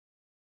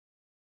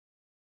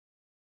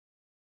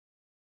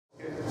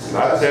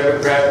not a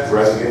Democrat,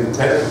 running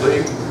independently.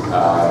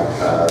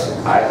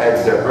 I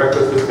had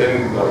breakfast with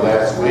him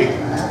last week,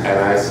 and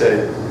I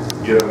said,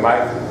 you know,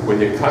 Mike, when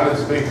you come and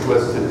speak to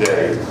us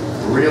today,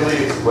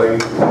 really explain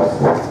to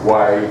us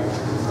why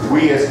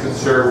we as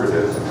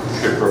conservatives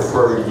should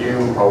prefer you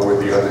over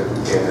the other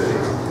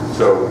candidate.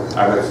 So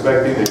I'm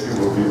expecting that you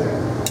will do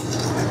that.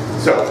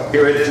 So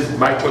here it is,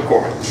 Mike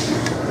McCormick.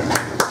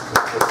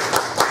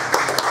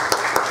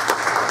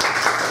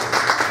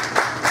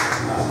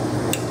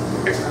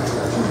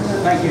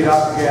 Thank you,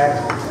 Dr.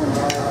 Jack.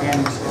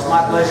 And it's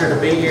my pleasure to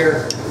be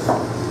here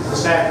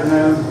this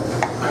afternoon.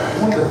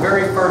 One of the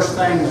very first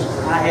things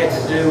I had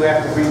to do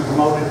after being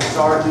promoted to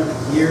sergeant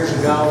years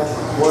ago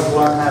was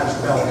learn how to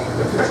spell it.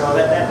 So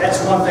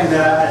that's one thing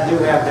that I do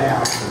have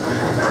down.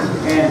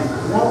 And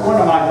one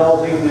of my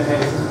goals, even if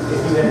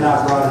you had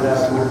not brought it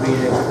up, would be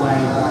to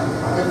explain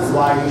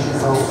why you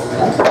should vote for me.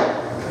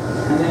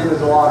 And then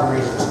there's a lot of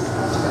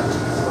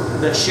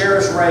reasons. The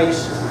sheriff's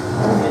race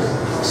is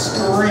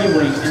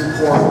extremely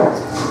important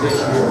this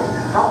year.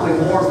 Probably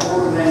more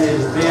important than it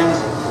has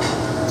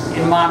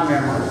been in my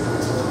memory.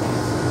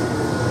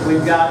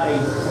 We've got a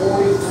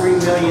 $43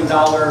 million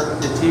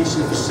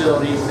detention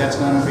facility that's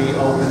going to be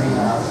opening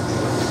up.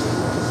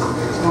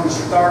 It's going to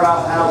start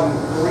off housing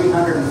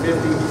 350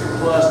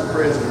 plus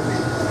prisoners.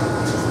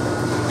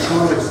 It's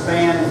going to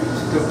expand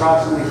to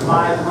approximately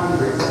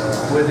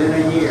 500 within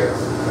a year.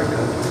 It's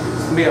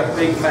going to be a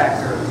big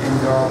factor in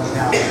Garland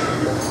County.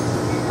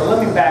 But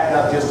let me back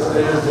up just a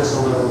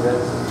little bit.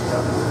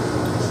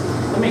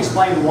 Let me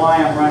explain why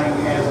I'm running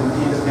as an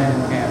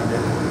independent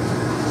candidate.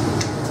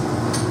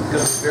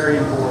 Because it's very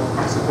important.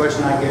 It's a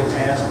question I get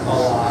asked a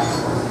lot.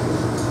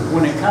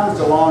 When it comes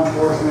to law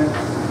enforcement,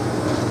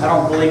 I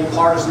don't believe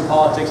partisan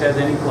politics has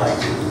any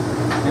place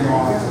in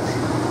law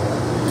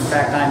enforcement. In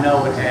fact, I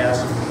know it has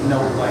no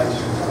place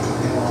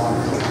in law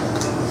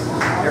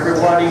enforcement.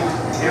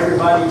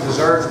 Everybody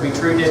deserves to be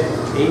treated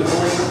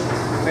equally,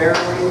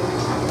 fairly,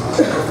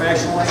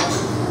 professionally,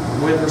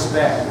 with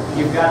respect.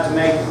 You've got to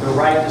make the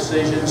right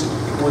decisions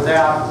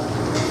without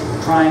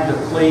trying to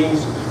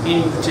please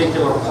any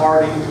particular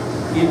party,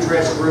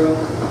 interest group.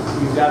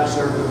 You've got to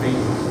serve the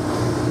people.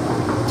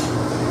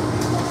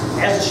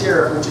 As a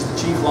sheriff, which is the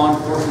chief law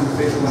enforcement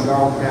official in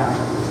Garland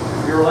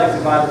County, you're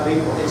elected by the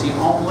people. It's the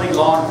only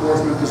law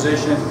enforcement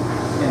position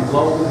in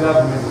local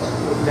government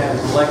that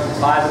is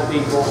elected by the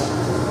people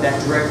that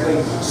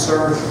directly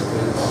serves the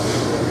people.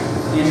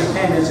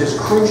 Independence is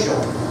crucial.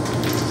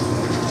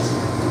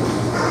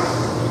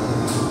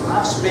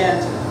 I've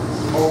spent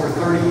over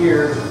 30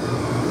 years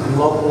in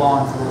local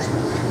law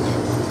enforcement.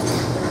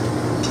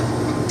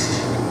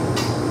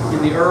 In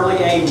the early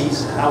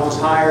 80s, I was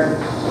hired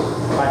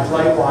by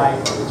Clay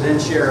White, then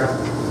sheriff,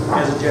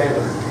 as a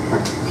jailer.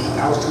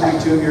 I was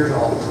 22 years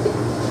old.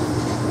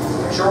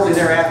 Shortly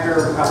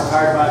thereafter, I was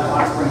hired by the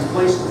Hot Springs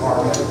Police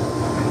Department,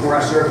 where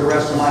I served the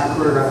rest of my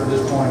career up to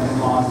this point in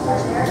law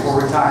enforcement,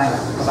 before retiring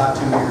about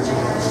 2 years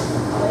ago.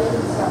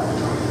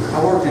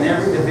 I worked in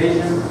every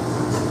division.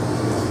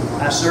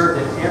 I served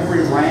at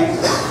every rank,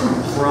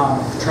 from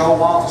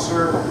patrol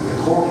officer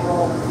to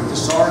corporal to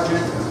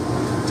sergeant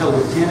to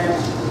lieutenant,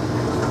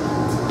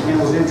 and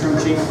was interim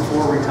chief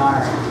before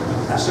retiring.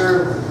 I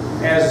served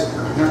as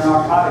a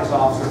narcotics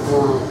officer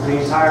for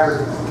the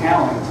entire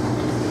county,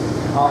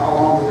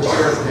 along with the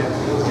sheriff's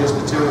deputy. It was just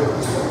the two of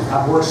us.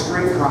 I've worked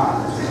street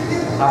crimes.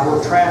 I've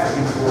worked traffic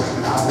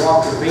enforcement. I've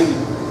walked the beat.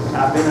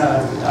 I've been a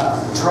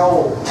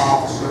patrol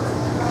officer,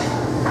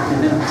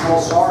 and then a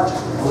patrol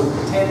sergeant, a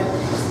lieutenant,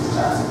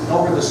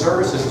 over the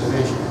services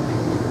division.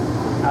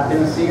 I've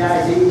been a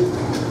CID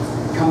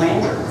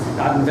commander.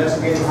 I've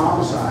investigated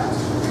homicides.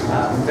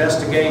 I've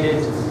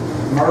investigated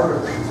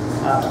murders.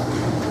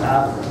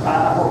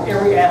 I've worked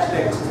every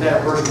aspect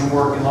that a person can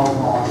work in local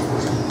law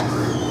enforcement,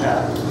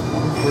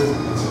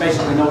 with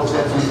basically no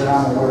exceptions that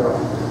I'm aware of.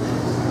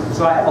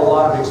 So I have a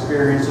lot of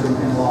experience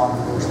in law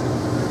enforcement.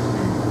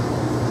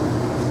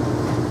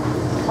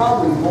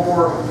 Probably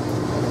more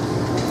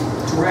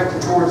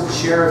directed towards the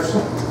sheriff's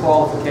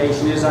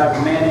qualification is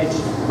I've managed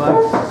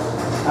budgets.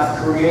 I've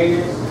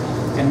created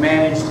and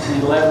managed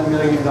an $11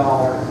 million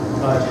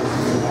budget.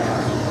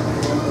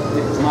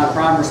 It was my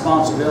prime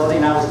responsibility,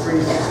 and I was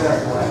pretty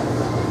successful at it.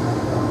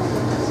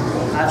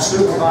 I've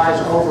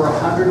supervised over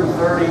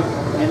 130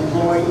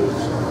 employees.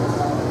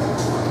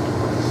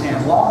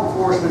 And law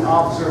enforcement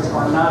officers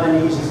are not an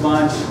easy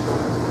bunch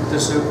to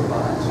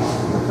supervise.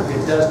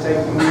 It does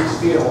take unique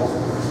skills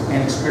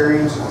and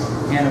experience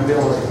and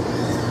ability.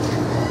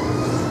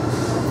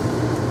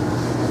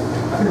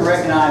 I've been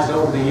recognized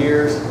over the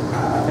years.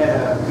 I've had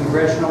a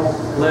congressional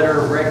letter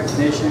of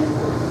recognition.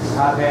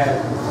 I've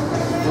had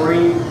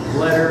 3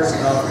 letters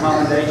of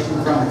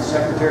commendation from the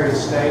Secretary of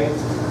State.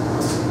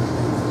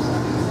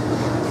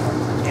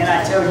 And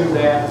I tell you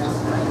that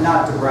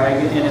not to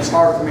brag, and it's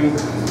hard for me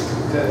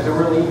to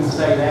really even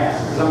say that,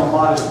 because I'm a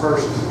modest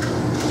person.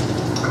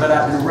 But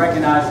I've been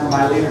recognized for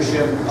my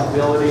leadership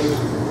ability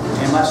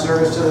and my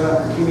service to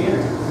the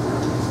community,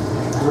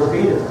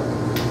 repeatedly.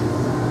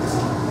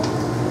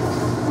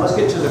 Let's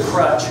get to the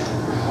crutch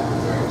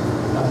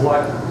of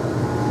what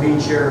being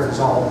sheriff is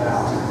all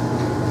about.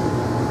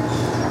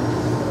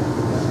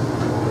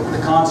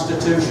 The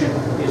Constitution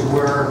is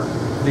where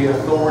the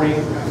authority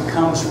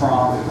comes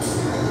from.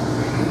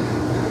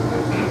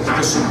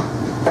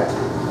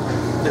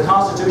 The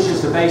Constitution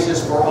is the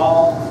basis for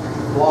all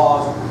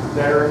laws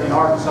that are in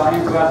Arkansas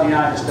and throughout the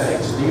United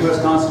States. The U.S.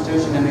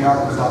 Constitution and the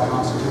Arkansas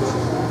Constitution.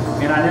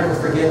 And I never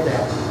forget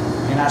that.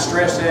 And I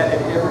stress that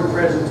at every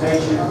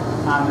presentation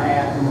I'm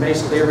at and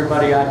basically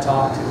everybody I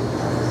talk to.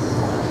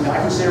 You know, I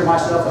consider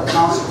myself a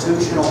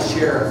constitutional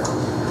sheriff.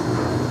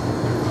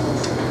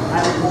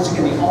 I'm once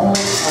again the only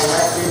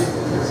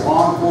elected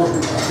law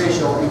enforcement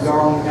official in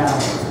Garland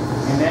County.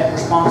 And that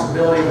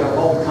responsibility to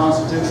uphold the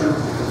Constitution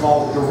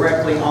falls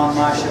directly on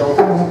my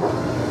shoulders.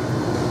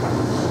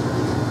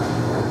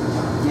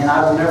 And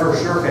I will never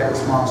shirk that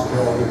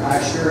responsibility, I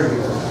assure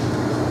you.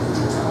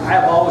 I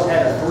have always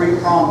had a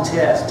three-pronged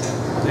test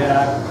that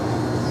I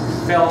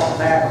fell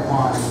back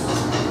upon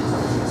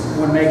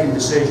when making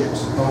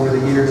decisions over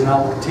the years, and I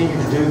will continue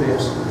to do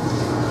this.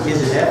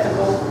 Is it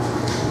ethical?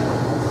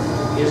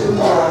 Is it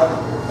moral?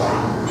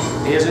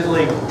 Is it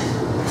legal?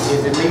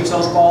 If it meets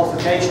those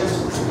qualifications,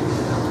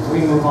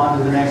 we move on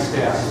to the next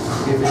step.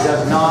 If it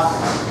does not,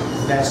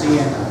 that's the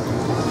end of it.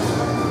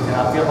 And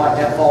I feel like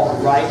that falls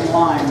right in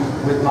line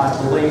with my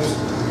beliefs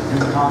in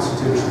the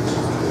Constitution.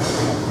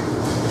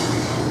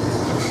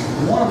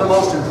 One of the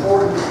most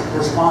important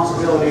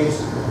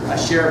responsibilities a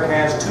sheriff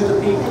has to the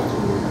people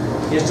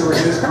is to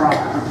reduce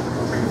crime.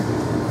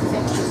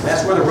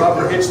 That's where the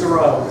rubber hits the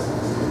road.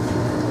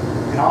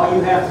 And all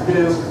you have to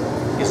do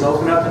is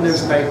open up the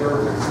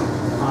newspaper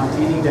on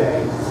any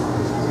day,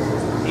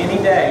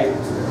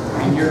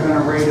 and you're going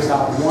to read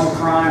about one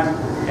crime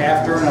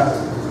after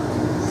another.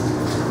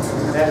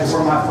 That is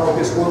where my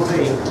focus will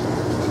be.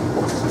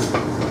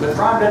 But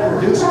crime doesn't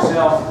reduce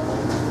itself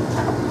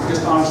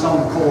just on its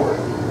own accord.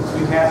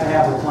 You have to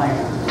have a plan.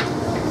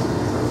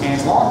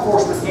 And law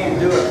enforcement can't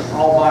do it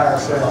all by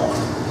ourselves.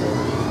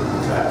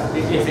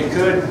 If it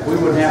could, we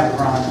wouldn't have a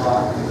crime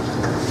problem.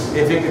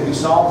 If it could be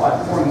solved by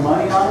pouring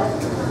money on it,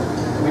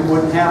 we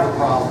wouldn't have a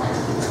problem.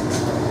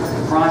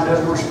 Crime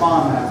doesn't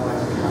respond that way.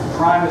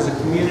 Crime is a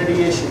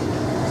community issue.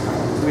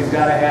 We've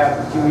got to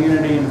have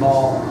community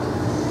involvement.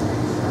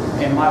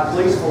 And my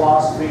police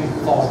philosophy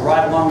falls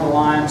right along the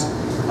lines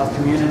of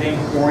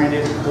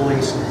community-oriented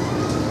policing.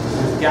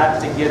 We've got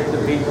to get the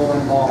people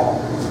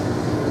involved.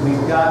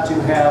 We've got to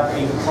have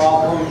a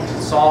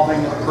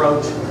problem-solving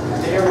approach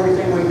to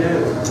everything we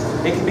do.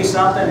 It can be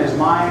something as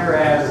minor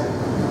as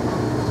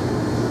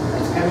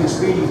having a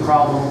speeding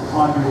problem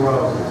on your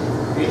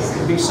road. It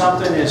could be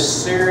something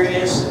as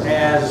serious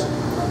as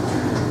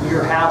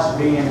your house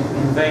being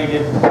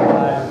invaded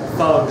by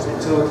folks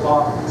at 2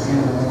 o'clock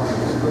in the morning.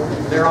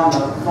 They're on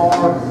the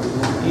far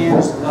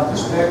ends of the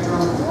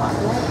spectrum,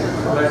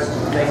 but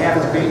they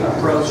have to be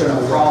approaching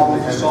a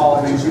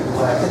problem-solving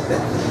way.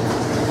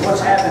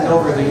 What's happened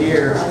over the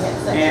years,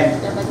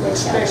 and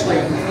especially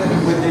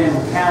within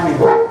county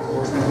law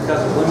enforcement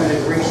because of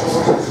limited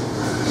resources,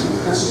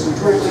 this is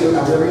strictly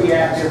a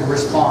reactive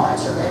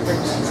response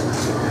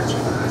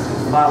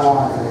by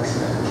law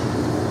enforcement.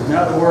 In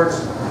other words,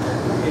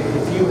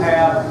 if you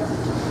have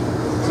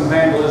some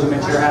vandalism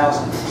at your house,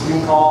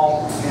 you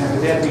call, and if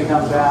the deputy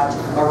comes out,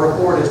 a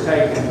report is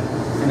taken,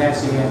 and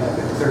that's the end of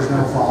it. There's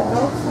no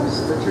follow-up.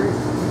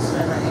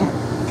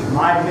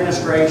 My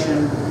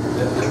administration,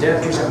 the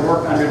deputies that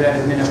work under that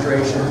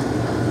administration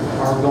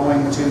are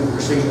going to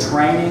receive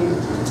training.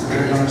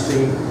 They're going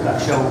to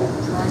show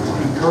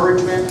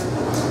encouragement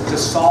to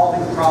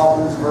solving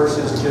problems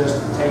versus just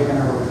taking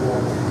a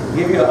report. To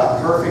give you a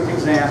perfect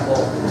example,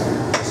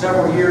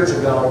 several years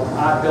ago,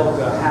 I built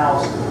a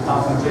house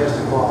off of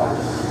Majestic Lodge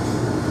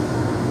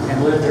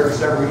and lived there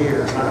several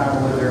years. I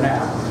don't live there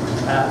now.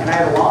 And I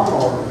had a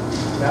lawnmower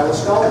that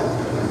was stolen.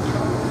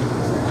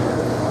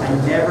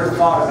 I never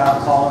thought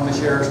about calling the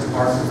sheriff's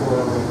department for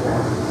a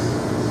report.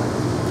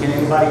 Can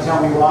anybody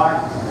tell me why?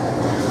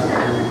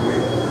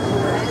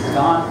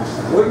 Don?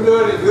 We're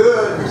doing it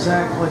good.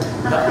 Exactly.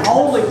 The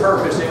only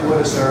purpose it would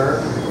have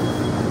served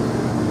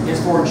is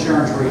for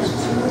insurance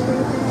reasons.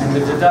 And the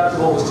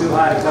deductible was too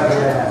high to cover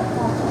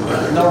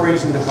that. No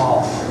reason to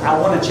call. I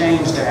want to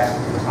change that.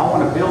 I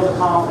want to build the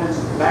confidence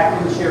back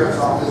in the sheriff's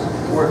office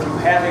where if you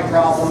have a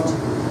problem,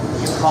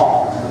 you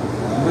call.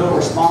 We'll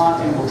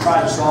respond and we'll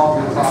try to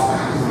solve your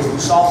problem. If you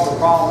solve the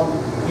problem,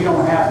 you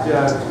don't have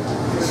to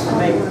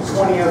make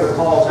 20 other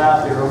calls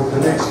out there over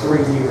the next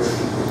 3 years.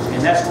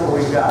 And that's what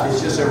we've got.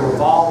 It's just a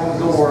revolving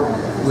door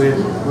with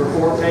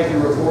report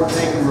taken,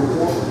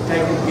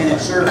 and it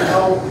serves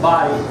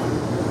nobody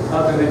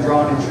other than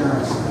drawn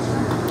insurance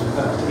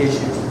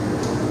issues.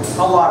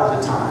 A lot of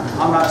the time.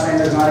 I'm not saying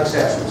there's not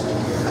exceptions,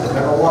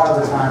 but a lot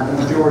of the time,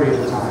 the majority of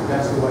the time,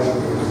 that's the way it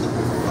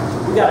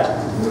is. We got a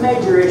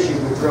major issue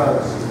with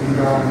drugs in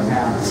Garland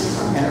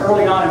County. And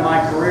early on in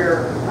my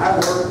career, I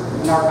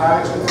worked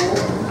narcotics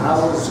before. I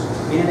was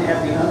in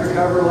at the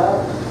undercover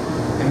level,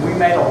 and we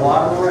made a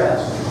lot of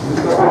arrests. We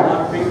put a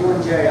lot of people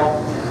in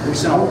jail. We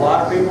sent a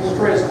lot of people to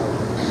prison.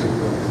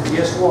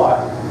 Guess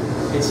what?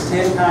 It's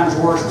 10 times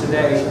worse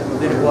today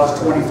than it was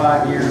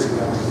 25 years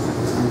ago.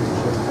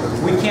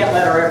 We can't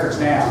let our efforts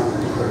down.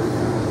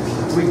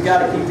 We've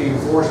got to keep the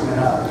enforcement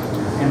up,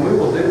 and we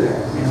will do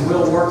that. And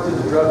we'll work through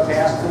the Drug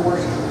Task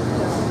Force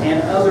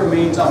and other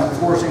means of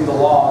enforcing the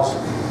laws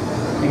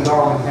in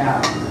Garland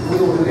County. We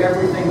will do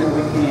everything that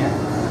we can.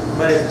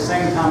 But at the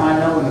same time, I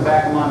know in the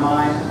back of my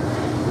mind,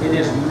 it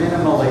is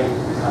minimally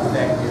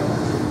effective.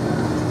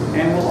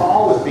 And will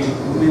always be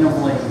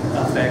minimally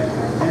effective.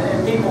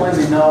 And people in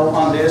the know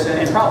on this,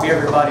 and probably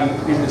everybody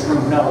in this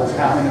room knows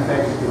how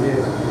ineffective it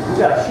is. We've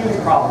got a huge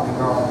problem in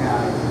Garland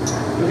County.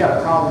 We've got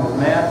a problem with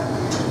meth,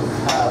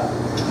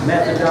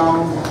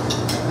 methadone,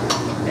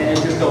 and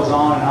it just goes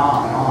on and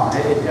on and on.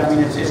 I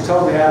mean, it's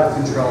totally out of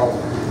control.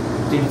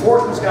 The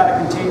enforcement's got to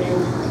continue.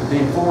 The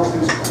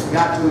enforcement's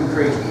got to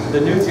increase.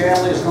 The new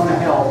jail is going to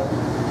help.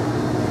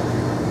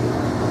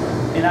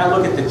 And I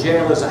look at the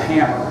jail as a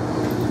hammer.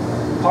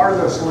 Part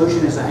of the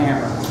solution is a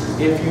hammer.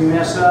 If you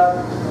mess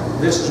up,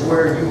 this is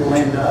where you will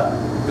end up.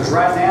 Because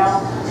right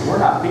now, we're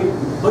not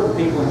putting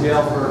people in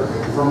jail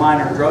for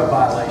minor drug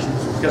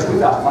violations, because we've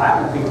got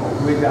violent people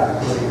we've got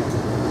to put in.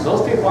 So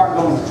those people aren't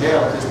going to jail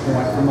at this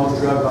point for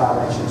most drug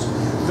violations.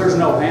 There's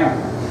no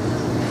hammer.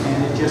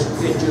 And it just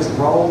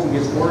rolls and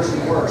gets worse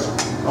and worse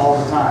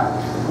all the time.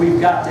 We've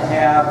got to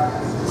have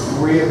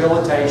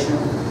rehabilitation.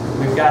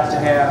 We've got to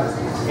have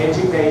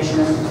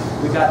education.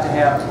 We've got to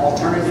have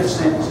alternative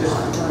sentences.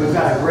 We've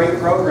got a great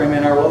program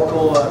in our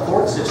local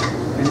court system,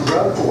 in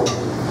drug court.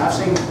 I've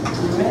seen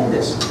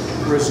tremendous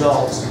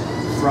results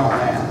from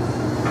that.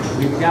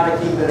 We've got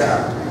to keep it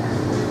up.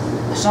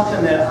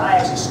 Something that I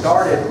actually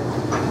started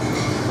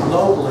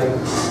locally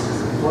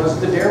was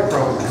the DARE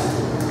program.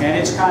 And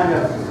it's kind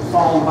of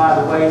fallen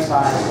by the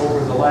wayside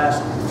over the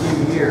last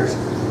few years.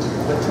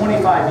 But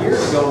 25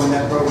 years ago when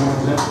that program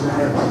was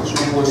implemented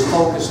and was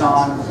focused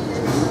on,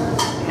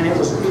 and it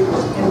was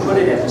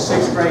inputted at the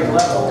 6th grade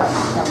level,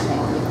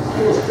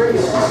 it was pretty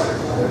effective.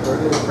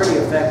 It was pretty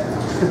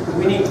effective.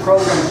 We need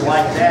programs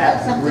like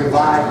that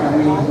revived, and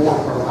we need more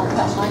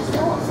programs.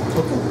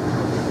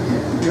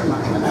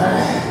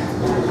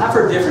 I've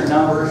heard different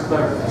numbers,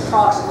 but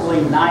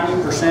approximately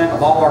 90%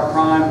 of all our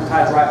crime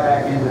ties right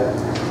back into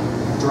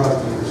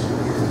drug use.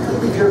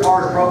 If your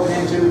car is broken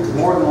into,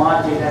 more than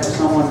likely that's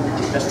someone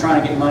that's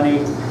trying to get money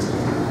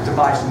to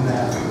buy some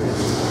meth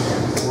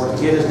or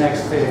get his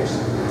next fix.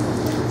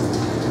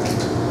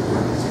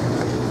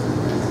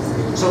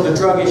 So the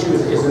drug issue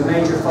is a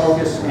major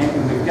focus,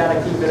 and we've got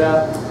to keep it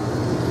up.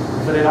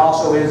 But it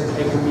also is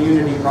a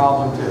community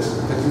problem too.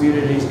 The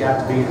community's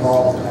got to be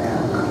involved in that.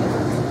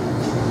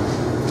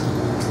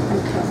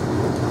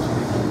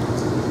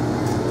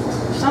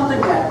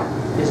 Something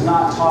that is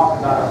not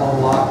talked about a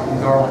whole lot in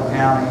Garland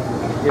County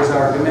is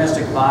our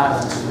domestic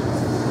violence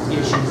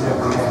issues that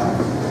we have.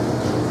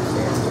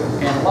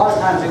 And a lot of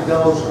times it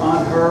goes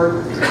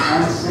unheard,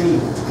 unseen.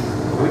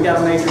 But we've got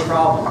a major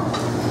problem.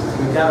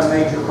 We've got a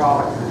major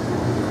problem.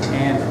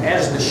 And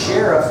as the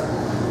sheriff,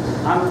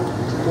 I'm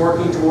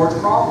working towards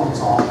problem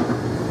solving.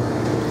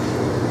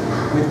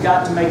 We've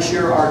got to make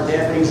sure our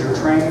deputies are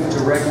trained to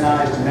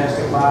recognize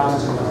domestic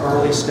violence in the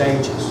early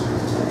stages.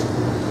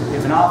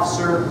 If an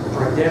officer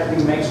or a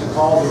deputy makes a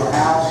call to a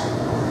house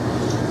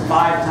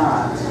 5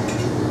 times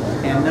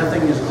and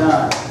nothing is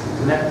done,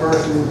 and that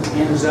person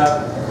ends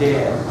up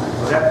dead,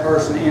 or that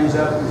person ends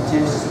up in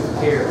intensive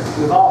care.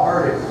 We've all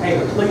heard it. Hey,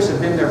 the police have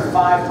been there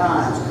 5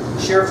 times.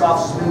 The sheriff's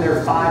office has been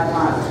there 5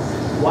 times.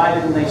 Why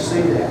didn't they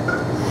see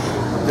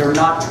that? They're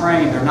not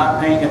trained. They're not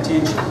paying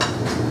attention.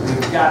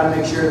 We've got to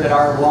make sure that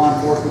our law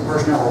enforcement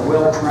personnel are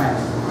well trained.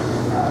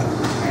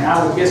 And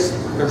I would guess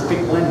there's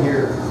people in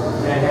here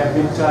that have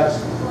been touched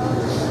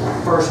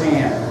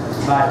firsthand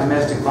by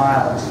domestic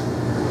violence.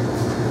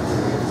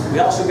 We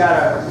also got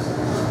to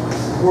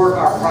work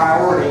our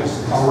priorities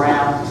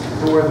around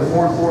to where the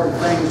more important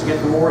things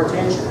get the more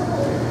attention.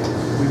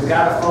 We've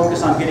got to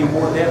focus on getting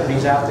more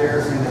deputies out there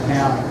in the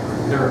county.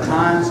 There are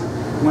times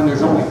when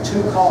there's only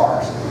 2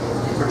 cars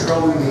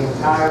patrolling the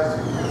entire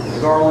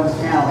Garland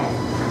County.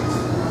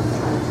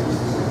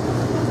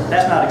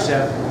 That's not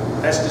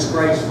acceptable. That's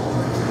disgraceful.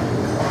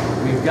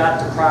 We've got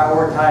to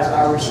prioritize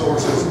our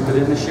resources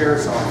within the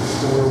sheriff's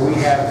office so that we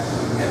have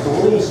at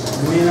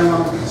least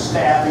minimum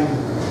staffing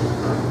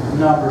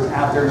numbers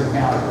out there in the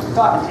county. We're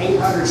talking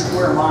 800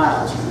 square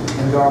miles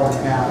in Garland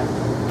County.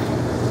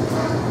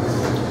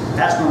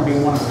 That's going to be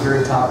one of the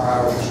very top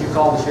priorities. You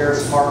call the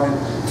sheriff's department,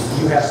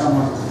 you have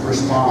someone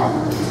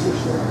respond.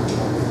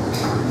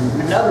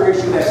 Another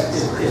issue that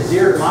is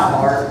dear to my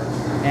heart,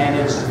 and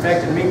it's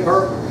affected me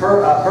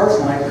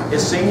personally,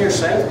 is senior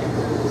safety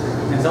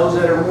and those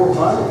that are more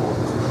vulnerable.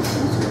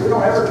 We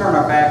don't ever turn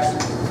our backs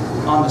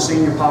on the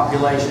senior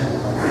population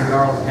in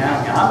Garland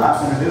County. I'm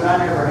not going to do it. I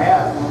never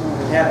have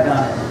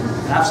done it.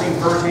 And I've seen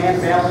firsthand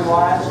family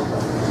lives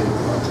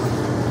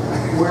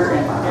where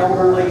an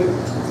elderly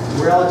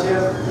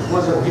relative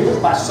was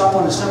abused by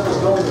someone as simple as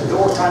going to the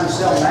door trying to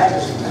sell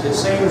magazines. It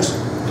seems,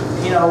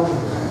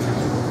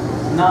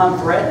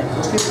 non-threatening.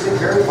 Those people get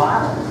very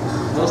violent.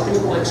 Those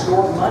people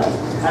extort money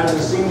out of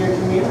the senior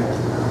community.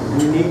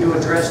 We need to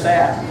address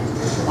that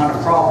on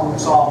a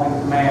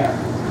problem-solving manner.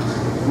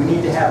 We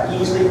need to have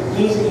easy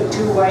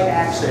two-way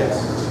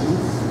access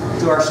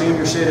to our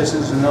senior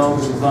citizens and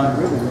those who've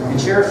vulnerable. And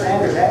Sheriff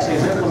Sanders actually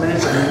has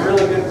implemented some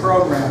really good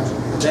programs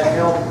that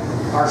help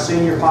our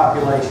senior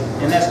population.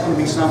 And that's going to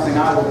be something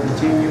I will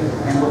continue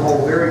and will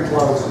hold very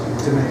close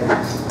to me.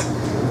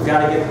 We've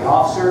got to get the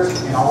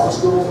officers in all the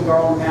schools in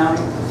Garland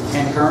County,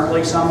 and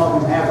currently some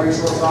of them have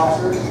resource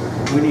officers.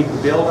 We need to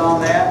build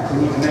on that.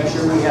 We need to make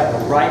sure we have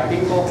the right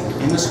people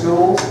in the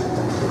schools.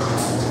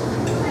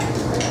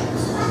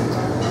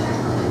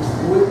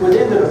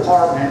 Within the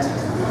department,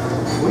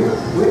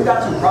 we've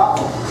got some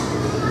problems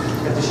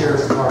at the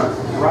Sheriff's Department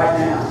right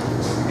now.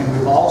 And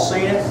we've all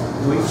seen it.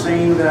 We've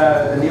seen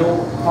the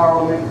Neil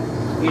Parliament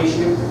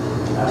issue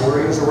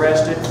where he was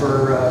arrested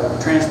for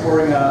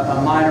transporting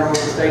a minor over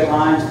state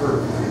lines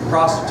for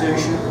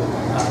prostitution.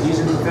 He's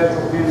in the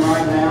federal pen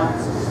right now.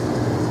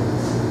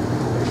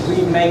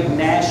 We made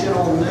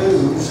national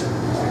news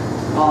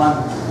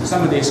on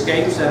some of the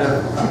escapes that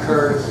have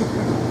occurred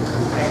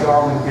in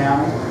Garland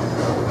County.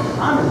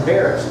 I'm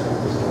embarrassed.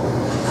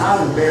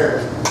 I'm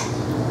embarrassed.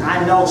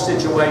 I know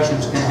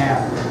situations can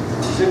happen.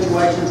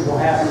 Situations will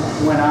happen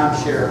when I'm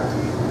sheriff.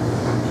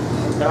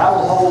 But I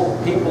will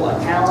hold people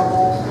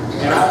accountable,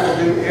 and I will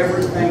do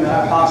everything that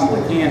I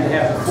possibly can to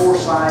have the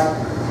foresight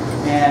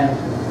and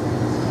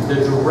the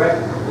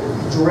direct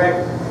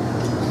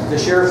the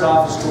sheriff's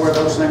office to where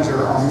those things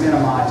are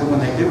minimized. And when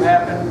they do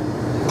happen,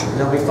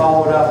 they'll be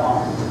followed up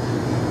on.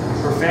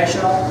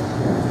 Professional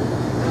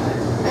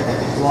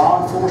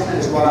law enforcement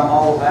is what I'm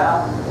all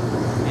about.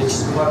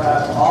 It's what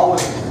I've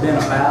always been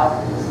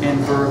about.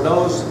 And for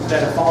those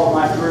that have followed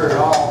my career at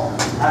all,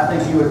 I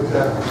think you would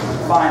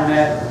find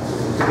that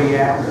to be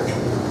accurate.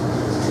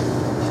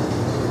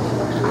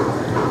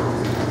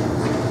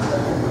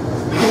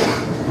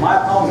 My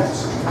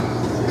opponents,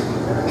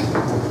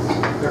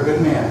 they're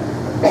good men.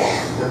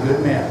 They're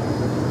good men.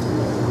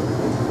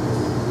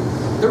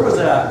 There was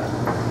a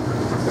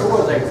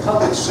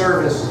public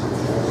service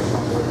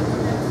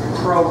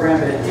program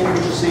that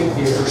NBC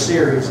did, or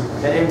series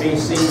that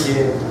NBC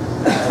did,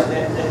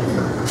 that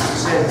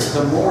said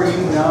the more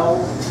you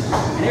know,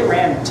 and it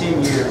ran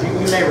 10 years.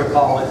 You may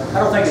recall it. I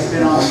don't think it's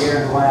been on the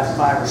air in the last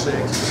 5 or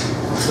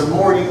 6. The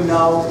more you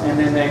know, and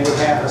then they would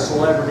have a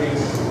celebrity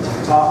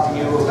talk to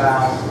you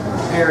about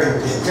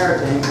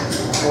parenting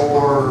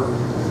or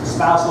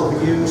spousal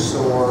abuse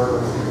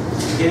or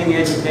getting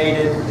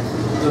educated.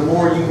 The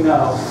more you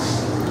know.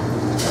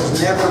 It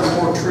was never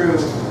more true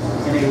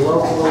in a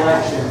local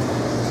election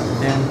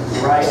than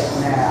right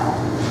now.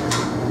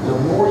 The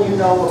more you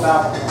know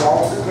about the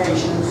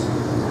qualifications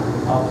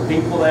of the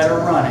people that are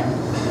running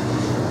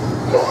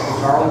for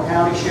Garland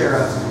County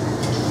Sheriff,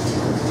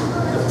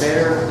 the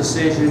better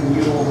decision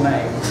you will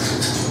make.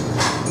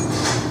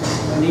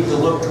 You need to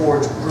look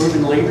towards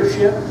proven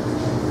leadership,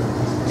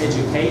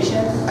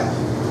 education,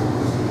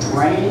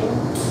 training,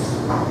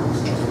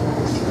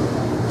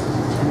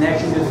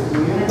 connection to the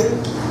community.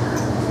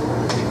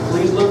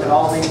 Please look at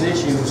all these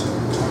issues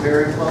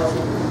very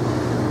closely.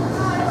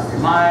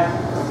 My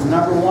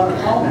number one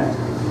opponent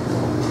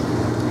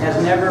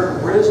has never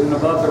risen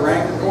above the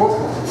rank of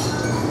corporal,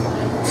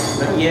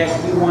 but yet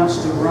he wants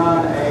to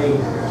run a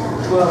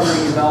 $12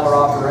 million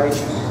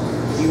operation.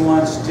 He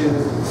wants to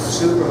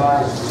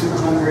supervise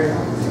 200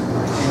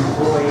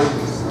 employees.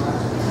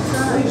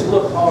 Please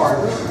look hard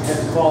at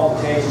the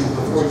qualifications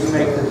before you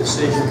make the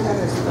decision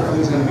of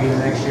who's going to be the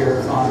next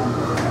sheriff on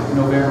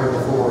November the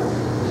 4th.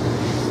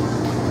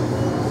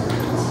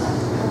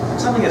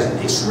 Something that's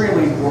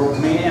extremely important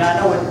to me, and I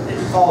know it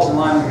falls in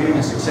line with being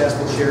a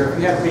successful sheriff.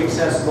 You have to be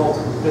accessible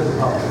to the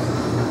public.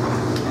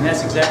 And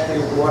that's exactly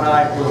what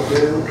I will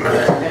do.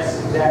 And that's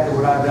exactly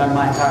what I've done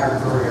my entire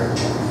career.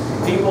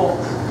 People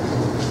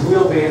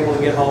will be able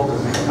to get hold of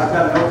me. I've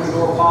got an open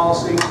door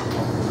policy.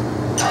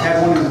 I've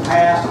had one in the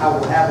past. I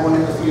will have one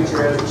in the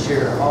future as a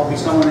sheriff. I'll be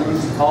someone that you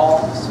can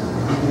call,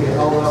 you can get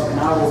hold of, and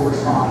I will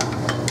respond.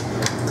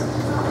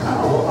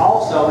 I will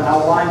also, and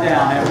I'll wind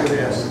down after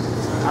this,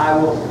 I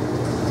will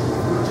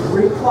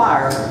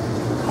require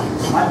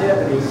my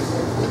deputies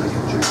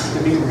to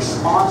be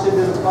responsive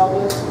to the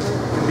public,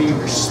 to be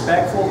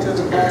respectful to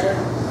the public,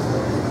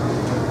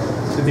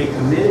 to be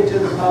committed to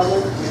the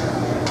public,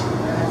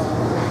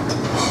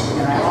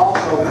 and I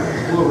also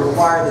will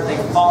require that they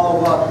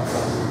follow up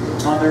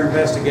on their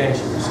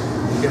investigations.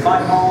 If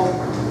I'm home,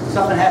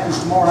 something happens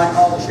tomorrow and I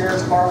call the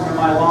sheriff's department and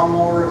my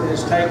lawnmower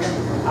is taken,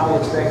 I will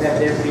expect that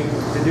deputy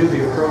to do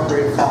the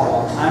appropriate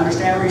follow-up. I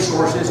understand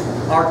resources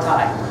are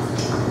tight,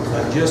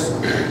 but just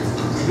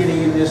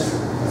getting in this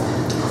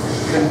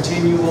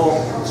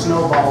continual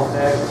snowball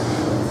effect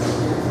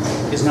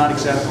is not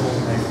acceptable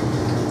to me.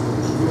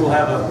 We will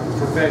have a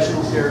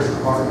professional sheriff's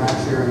department, I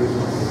assure you,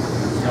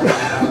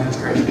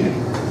 administration.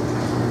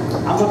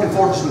 I'm looking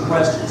forward to some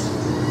questions.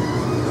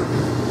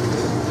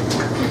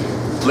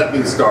 Let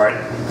me start.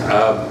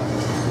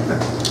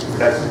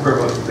 That's a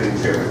privilege to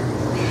be chairman.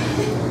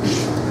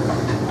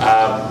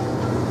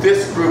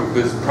 This group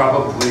is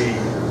probably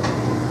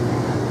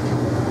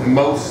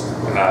most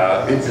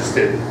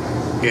interested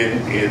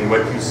in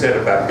what you said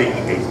about being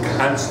a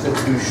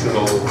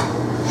constitutional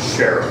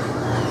sheriff.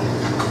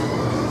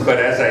 But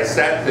as I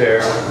sat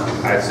there,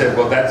 I said,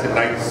 well, that's a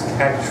nice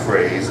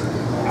catchphrase.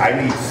 I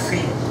need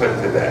feet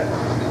put to that.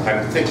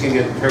 I'm thinking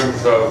in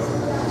terms of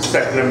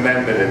Second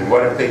Amendment and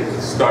what if they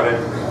started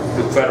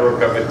the federal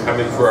government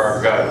coming for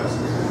our guns?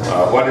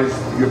 What is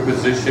your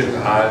position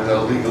on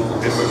illegal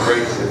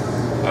immigration?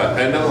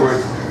 In other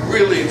words,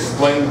 really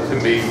explain to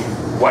me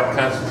what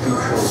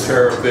constitutional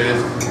sheriff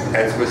is,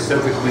 and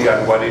specifically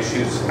on what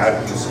issues, how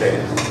do you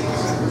stand?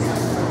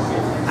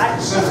 I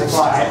can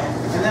simplify it,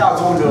 and then I'll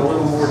go into a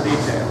little more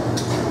detail.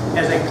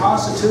 As a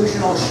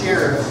constitutional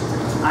sheriff,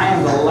 I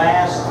am the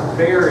last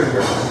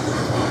barrier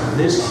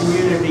this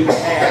community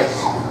has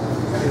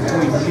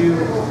between you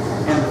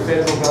and the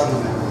federal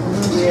government.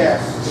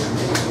 Yes.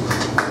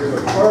 You're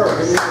the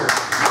first.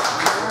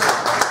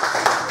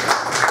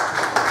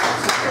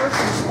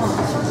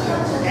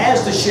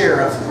 As the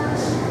sheriff,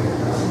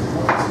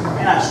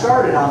 and I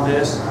started on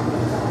this,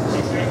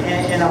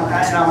 and I'm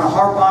going to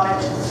harp on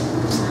it,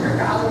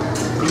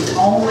 the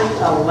only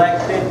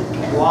elected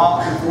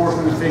law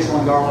enforcement official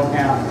in Garland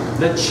County,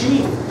 the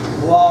chief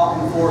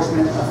law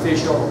enforcement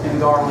official in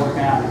Garland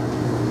County.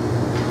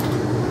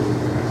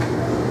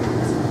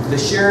 The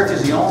sheriff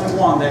is the only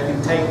one that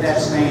can take that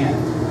stand.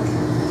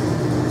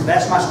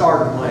 That's my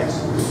starting place,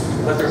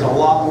 but there's a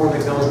lot more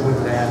that goes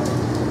with that.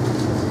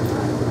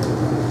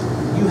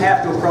 You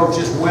have to approach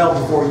this well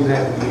before you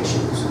have the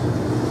issues.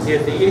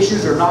 If the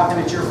issues are knocking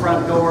at your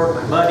front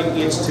door,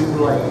 buddy, it's too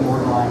late, more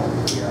than likely.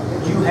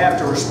 You have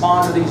to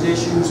respond to these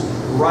issues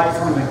right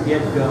from the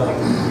get-go.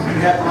 You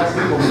have to let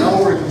people know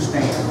where you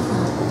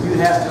stand. You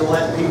have to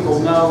let people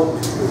know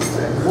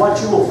what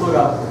you will put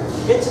up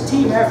with. It's a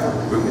team effort.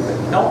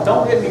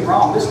 Don't get me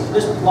wrong. This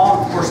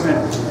law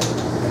enforcement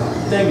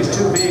thing is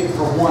too big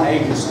for one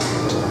agency.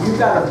 You've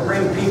got to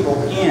bring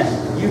people in.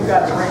 You've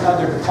got to bring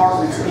other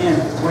departments in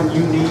when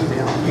you need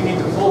them. You need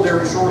to pull their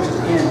resources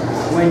in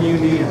when you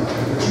need them.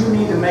 But you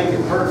need to make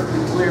it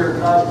perfectly clear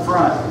up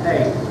front.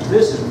 Hey,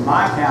 this is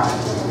my county.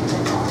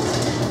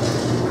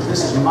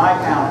 This is my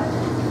county.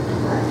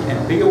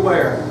 And be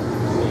aware,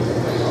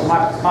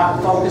 my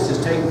focus is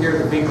taking care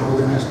of the people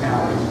within this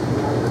county.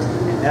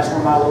 And that's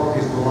where my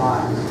loyalties will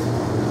lie.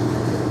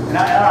 And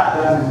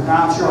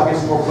I'm sure I'll get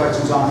some more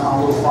questions on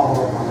a little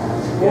follow-up on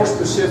that. More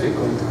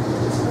specifically,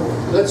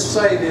 let's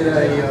say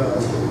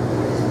that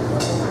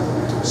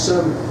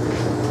some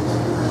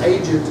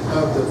agent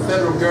of the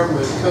federal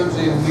government comes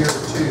in here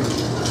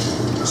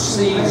to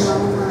seize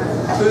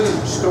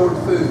food, stored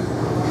food,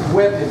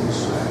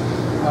 weapons,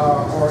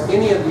 or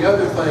any of the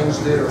other things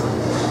that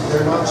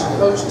they're not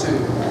supposed to.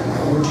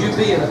 Would you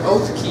be an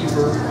oath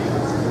keeper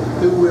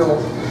who will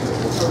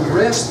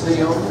arrest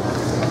them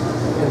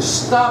and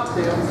stop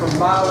them from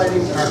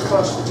violating our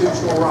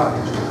constitutional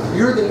rights?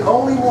 You're the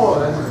only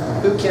one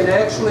who can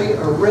actually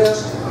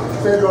arrest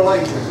federal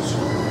agents.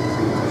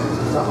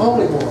 The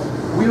only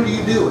one. Will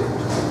you do it?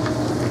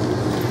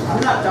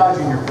 I'm not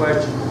dodging your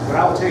question, but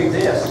I will tell you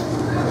this.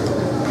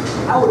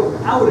 I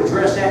would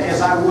address that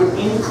as I would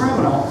any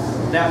criminal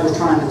that was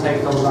trying to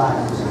take those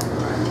items.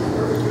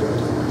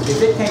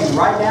 If it came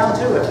right down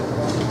to it,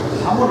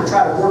 I'm going to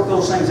try to work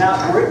those things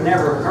out where it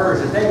never occurs.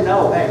 That they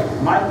know, hey,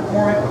 Mike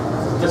McCormick,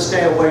 let's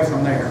stay away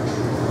from there.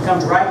 It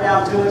comes right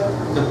down to it,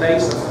 the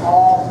base of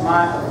all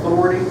my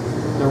authority.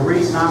 The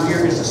reason I'm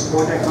here is to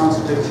support that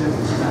Constitution.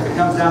 If it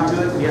comes down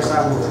to it, yes,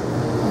 I would.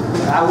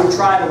 I would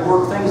try to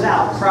work things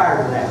out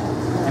prior to that.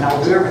 And I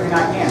will do everything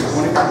I can. But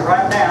when it comes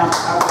right down,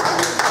 I will do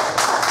it.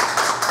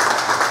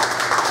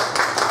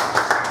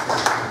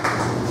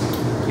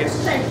 Yes.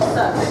 Change the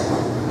subject.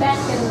 Back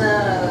in the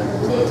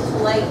mid to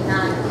late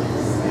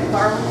 90s,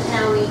 Garland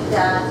County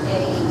got a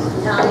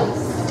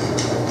nice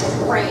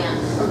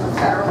grant from the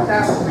federal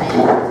government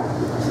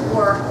to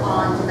work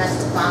on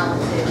domestic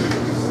violence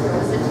issues. There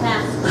was a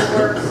task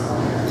force.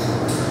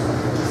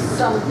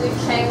 Some good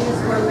changes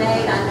were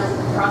made. I know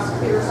the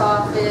prosecutor's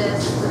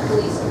office, the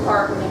police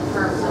department in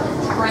terms of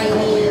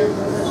training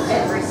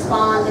and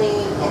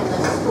responding in the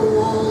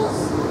schools.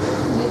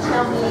 Can you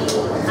tell me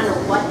kind of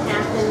what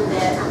happened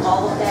that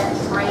all of that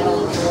training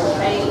and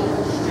change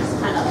just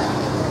kind of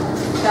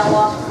fell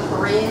off the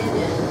grid?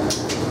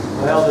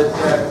 Well,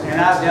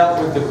 and I've dealt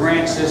with the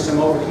grant system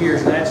over the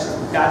years, and that's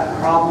got a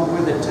problem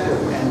with it too.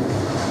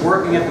 And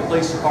working at the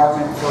police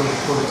department for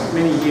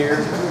many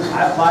years,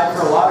 I applied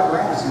for a lot of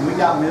grants, and we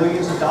got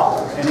millions of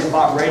dollars. And it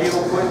bought radio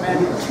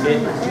equipment,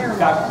 it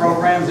got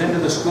programs into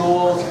the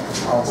schools,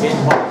 it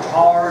bought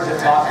cars,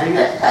 it bought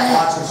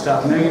lots of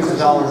stuff, millions of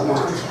dollars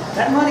worth.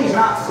 That money is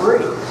not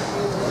free.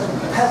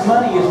 That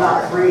money is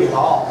not free at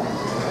all.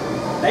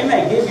 They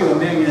may give you $1.5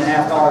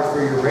 million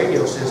for your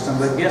radio system,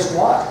 but guess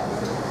what?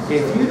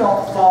 If you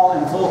don't fall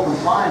in full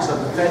compliance with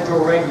the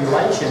federal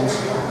regulations,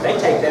 they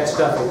take that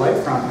stuff away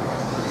from you.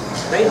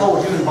 They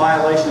hold you in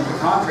violation of the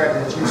contract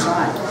that you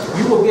signed.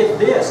 You will get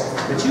this,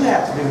 but you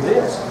have to do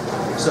this.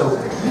 So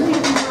you need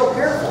to be real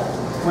careful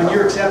when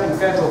you're accepting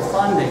federal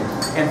funding.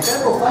 And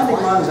federal funding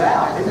runs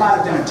out. It might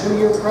have been a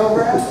 2-year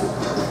program.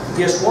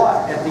 guess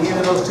what? At the end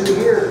of those 2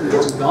 years,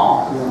 it's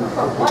gone.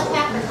 But what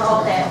happened to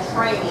all that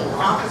training?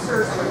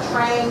 Officers were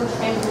trained,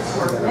 changes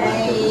were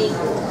made.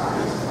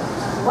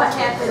 What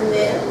happened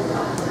then?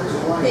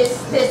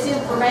 This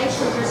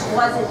information just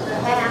wasn't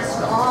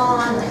passed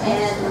on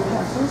and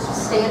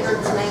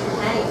standards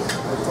maintained.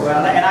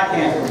 Well, and I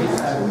can't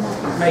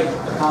make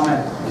a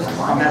comment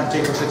on that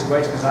particular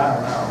situation because I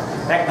don't know.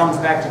 That comes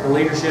back to the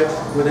leadership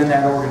within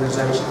that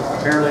organization.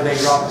 Apparently they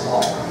dropped the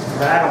ball,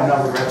 but I don't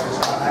know the rest of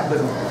it. I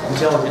couldn't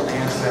intelligently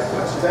answer that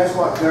question. That's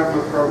what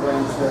government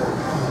programs do.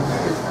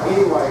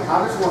 Anyway,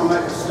 I just want to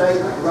make a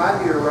statement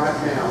right here, right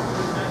now.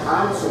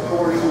 I'm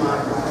supporting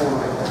Mike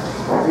McCormick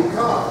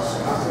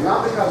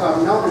not because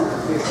I've known him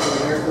for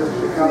 15 years, but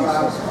because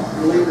I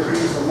believe that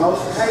he's the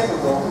most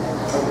capable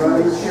of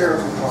running the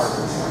sheriff's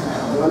department.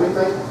 Let me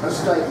make a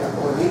statement.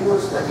 When he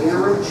was the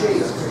interim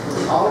chief,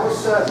 all of a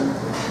sudden,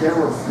 there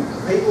were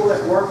people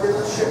that worked in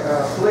the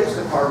police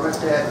department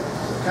that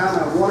kind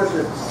of wanted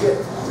to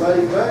get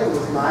buddy-buddy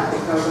with Mike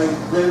because they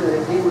knew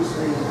that he was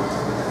the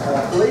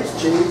police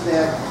chief,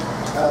 that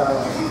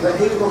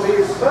he was going to be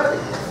his buddy.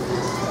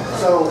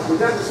 So we've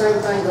got the same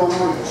thing going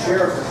on in the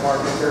sheriff's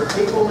department. There are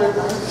people in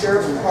the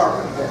sheriff's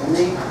department that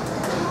need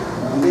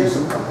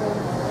discipline.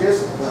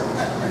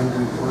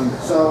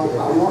 So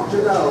I want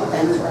to know,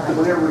 and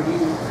whenever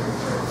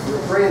your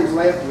friends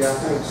left you, I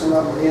think some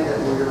of them did it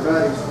with your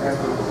buddies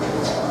after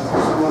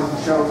someone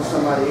showed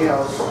somebody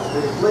else,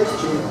 the police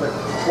chief. But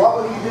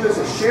what will you do as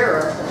a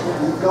sheriff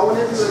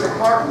going into a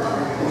department?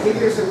 And keep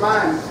this in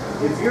mind,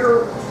 if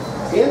you're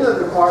in the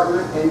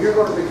department and you're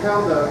going to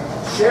become the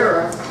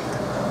sheriff,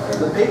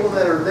 the people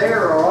that are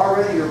there are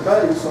already your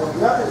buddies, so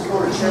nothing's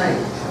going to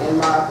change, in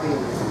my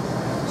opinion.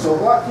 So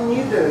what can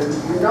you do?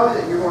 You know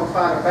that you're going to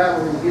fight a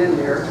battle when you get in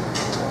there.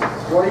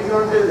 What are you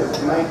going to do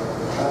to make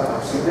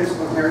some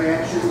disciplinary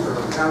actions, or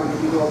how do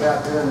you go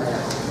about doing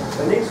that?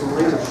 They need some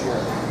leadership.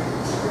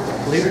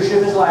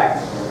 Leadership is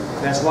lacking.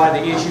 That's why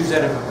the issues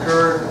that have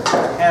occurred.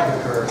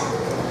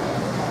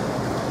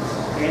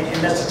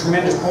 And that's a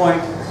tremendous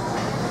point.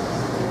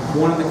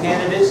 One of the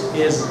candidates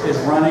is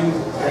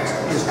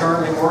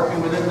currently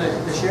working within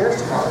the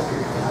sheriff's department.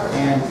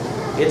 And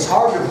it's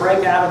hard to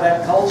break out of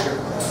that culture.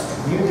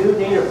 You do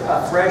need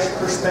a fresh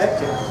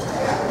perspective.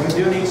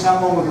 You do need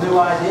someone with new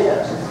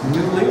ideas,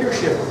 new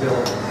leadership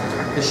ability.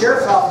 The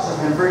sheriff's office has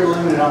been very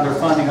limited on their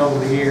funding over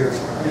the years.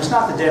 And it's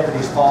not the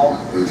deputy's fault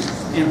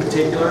in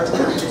particular.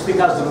 It's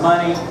because the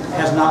money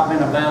has not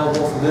been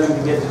available for them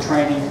to get the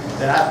training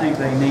that I think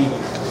they need.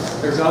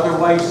 There's other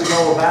ways to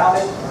go about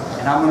it.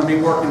 And I'm going to be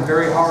working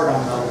very hard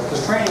on those.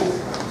 Because training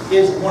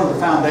is one of the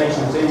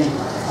foundations of any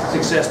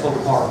successful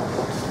department.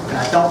 And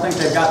I don't think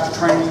they've got the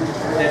training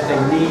that they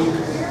need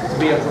to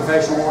be a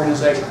professional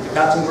organization. We've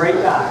got some great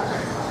guys,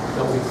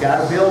 but we've got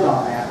to build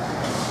on that.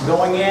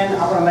 Going in,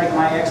 I'm going to make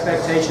my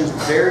expectations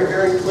very,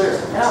 very clear.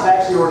 And I've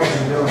actually already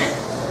been doing it.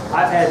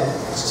 I've had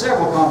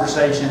several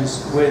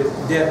conversations with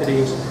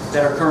deputies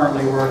that are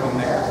currently working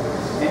there.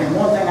 And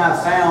one thing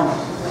I've found,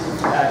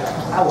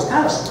 I was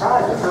kind of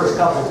surprised the first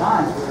couple of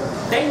times,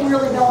 they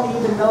really don't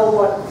even know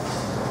what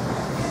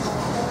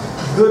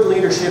good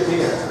leadership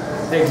is.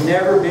 They've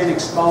never been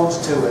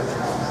exposed to it.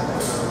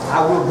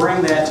 I will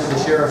bring that to the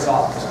sheriff's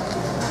office.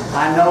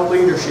 I know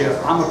leadership.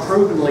 I'm a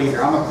proven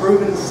leader. I'm a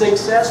proven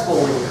successful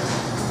leader.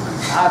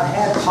 I've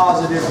had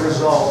positive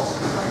results.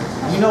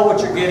 You know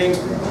what you're getting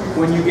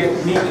when you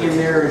get me in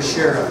there as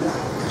sheriff.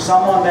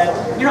 Someone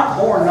that, you're not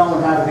born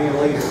knowing how to be a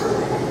leader.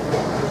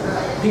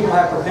 People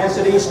have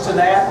propensities to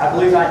that, I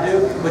believe I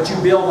do, but you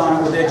build on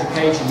it with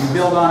education, you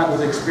build on it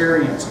with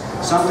experience.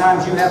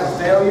 Sometimes you have a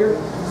failure,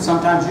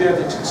 sometimes you have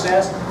a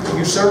success.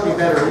 You certainly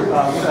better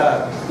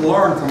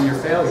learn from your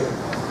failure.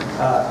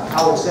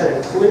 I will set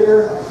a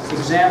clear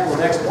example of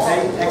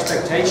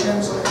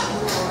expectations,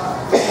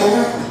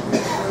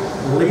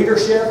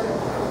 leadership.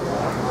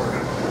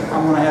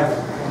 I'm going to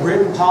have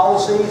written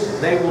policies.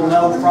 They will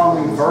know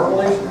from me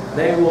verbally.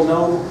 They will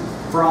know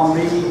from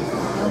me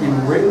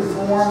in written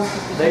form.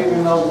 They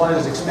will know what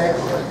is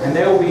expected, and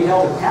they will be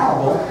held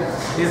accountable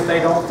if they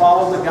don't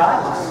follow the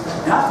guidelines.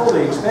 And I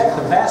fully expect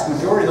the vast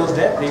majority of those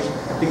deputies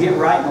to get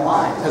right in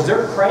line, because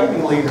they're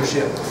craving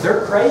leadership.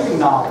 They're craving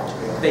knowledge.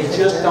 They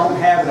just don't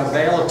have it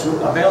available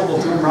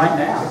to them right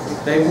now.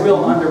 They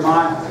will under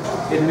my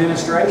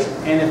administration.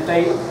 And if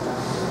they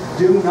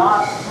do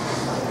not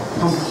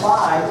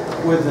comply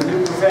with the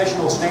new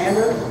professional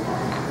standard,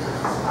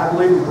 I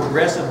believe in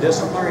progressive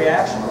disciplinary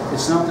action.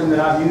 It's something that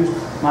I've used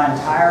my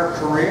entire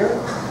career.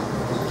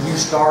 You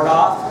start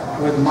off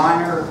with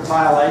minor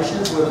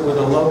violations with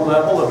a low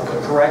level of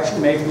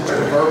correction, maybe just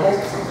a verbal,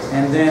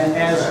 and then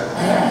as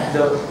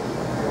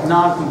the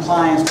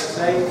non-compliance,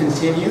 say,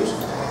 continues,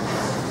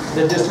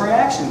 the disciplinary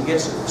action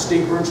gets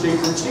steeper and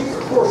steeper and steeper.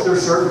 Of course,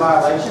 there's certain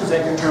violations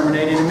that get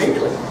terminated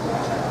immediately.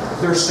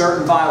 There's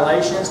certain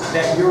violations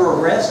that you're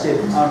arrested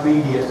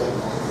immediately.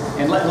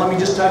 And let me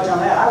just touch on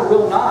that. I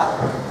will not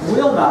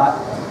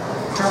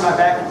turn my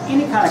back on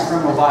any kind of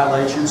criminal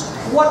violations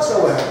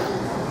whatsoever.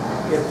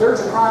 If there's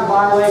a crime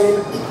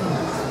violated,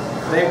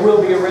 they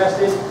will be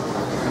arrested,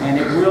 and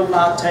it will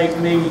not take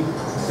me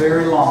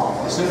very long.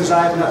 As soon as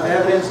I have enough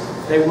evidence,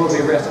 they will be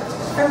arrested.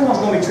 Everyone's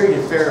going to be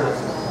treated fairly,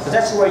 but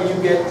that's the way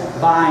you get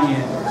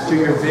buy-in to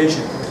your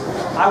vision.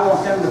 I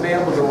want them to be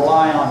able to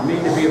rely on me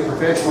to be a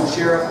professional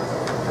sheriff.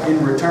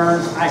 In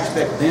return, I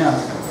expect them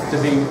to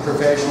be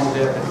professional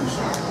deputies.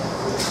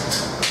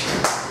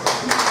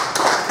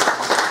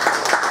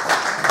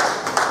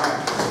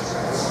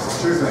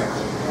 Two things.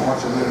 I want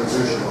you to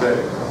introduce your day.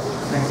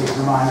 Thank you for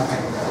reminding me.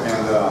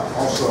 And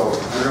also,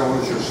 you're going to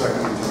lose your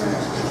second in command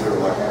because you're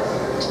elected.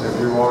 If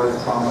you already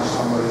promised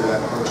somebody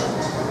that person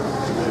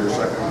to be your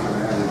second in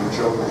command, have you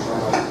chosen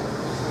somebody?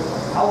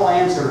 I will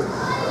answer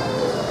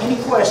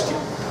any question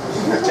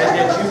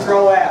that you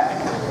throw at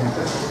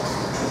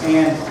me,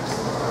 and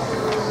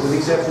with the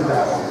exception of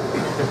that one.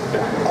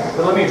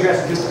 But let me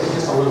address it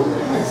just a little bit.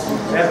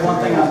 That's one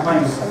thing I'm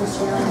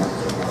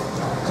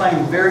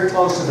claiming very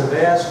close to the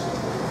vest.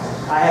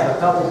 I have a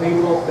couple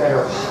people that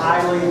are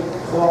highly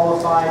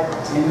qualified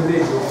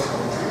individuals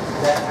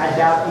that I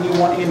doubt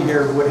anyone in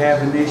here would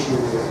have an issue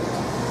with.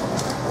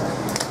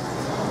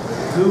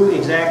 Who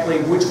exactly,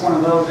 which one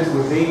of those it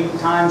would be,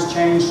 times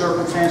change,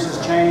 circumstances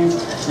change.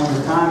 When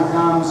the time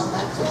comes,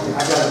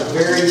 I've got a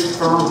very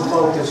firm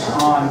focus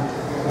on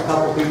a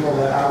couple people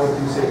that I would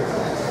consider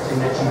in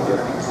that chief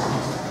deputy.